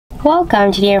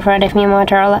Welcome to the in front of me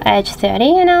Motorola Edge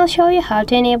 30, and I'll show you how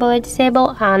to enable or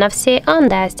disable NFC on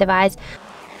this device.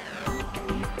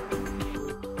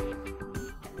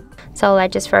 So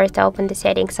let's just first open the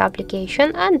settings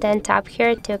application and then tap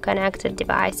here to connect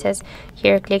devices.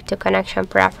 Here click to connection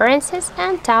preferences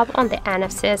and tap on the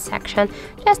NFC section.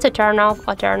 Just to turn off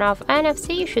or turn off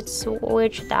NFC, you should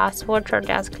switch the switcher.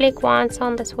 Just click once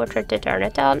on the switcher to turn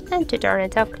it on, and to turn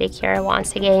it off click here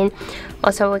once again.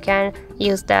 Also we can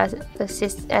use the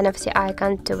NFC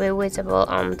icon to be visible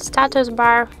on the status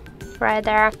bar right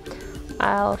there.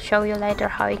 I'll show you later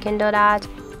how you can do that.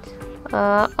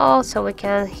 Also we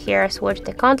can here switch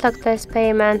the contactless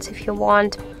payments if you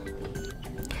want.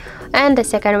 And the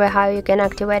second way how you can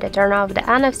activate and turn off the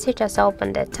NFC, just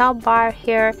open the top bar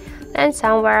here and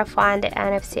somewhere find the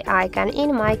NFC icon.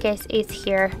 In my case it's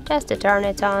here. Just to turn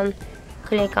it on,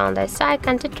 click on this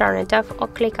icon. To turn it off, or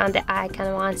click on the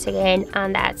icon once again,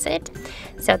 and that's it.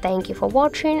 So thank you for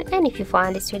watching, and if you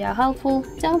find this video helpful,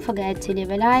 don't forget to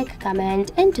leave a like,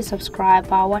 comment and to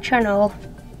subscribe our channel.